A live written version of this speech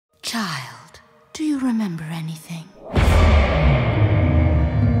Child, do you remember anything?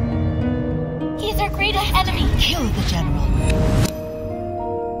 He's our greatest enemy. Kill the general.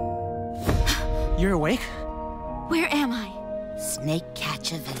 You're awake? Where am I? Snake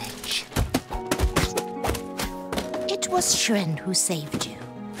Catcher Village. It was Xuan who saved you.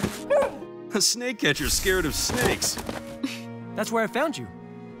 A snake catcher scared of snakes. That's where I found you.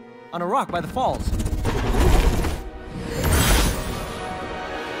 On a rock by the falls.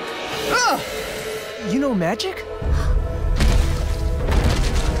 Ah! You know magic?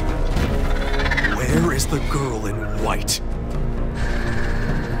 Where is the girl in white?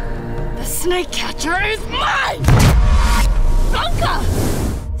 The snake catcher is mine!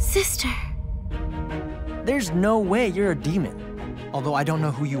 Blanca! Sister. There's no way you're a demon. Although I don't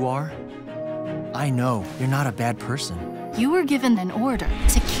know who you are, I know you're not a bad person. You were given an order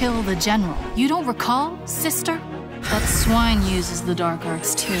to kill the general. You don't recall, sister? But Xuan uses the dark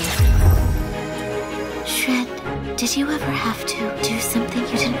arts too. Xuan, did you ever have to do something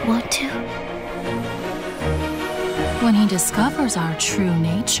you didn't want to? When he discovers our true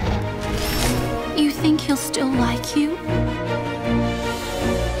nature, you think he'll still like you?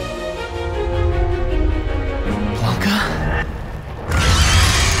 Blanca?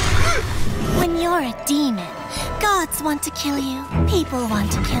 When you're a demon, gods want to kill you, people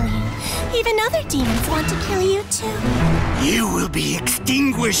want to kill you, even other demons want to kill you too. You will be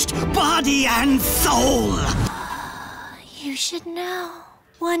extinguished, body and soul! You should know.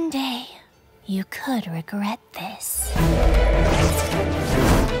 One day, you could regret this.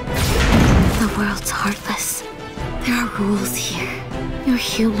 The world's heartless. There are rules here. You're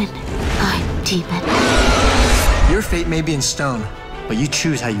human. I'm demon. Your fate may be in stone, but you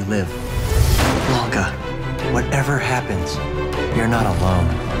choose how you live. Blanca, whatever happens, you're not alone.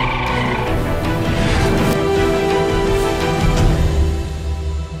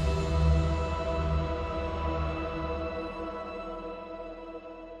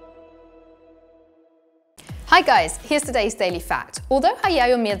 Hi guys, here's today's Daily Fact. Although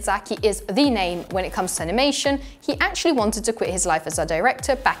Hayao Miyazaki is the name when it comes to animation, he actually wanted to quit his life as a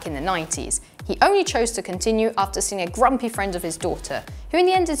director back in the 90s. He only chose to continue after seeing a grumpy friend of his daughter, who in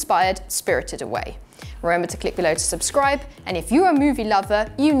the end inspired Spirited Away. Remember to click below to subscribe, and if you're a movie lover,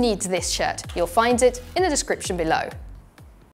 you need this shirt. You'll find it in the description below.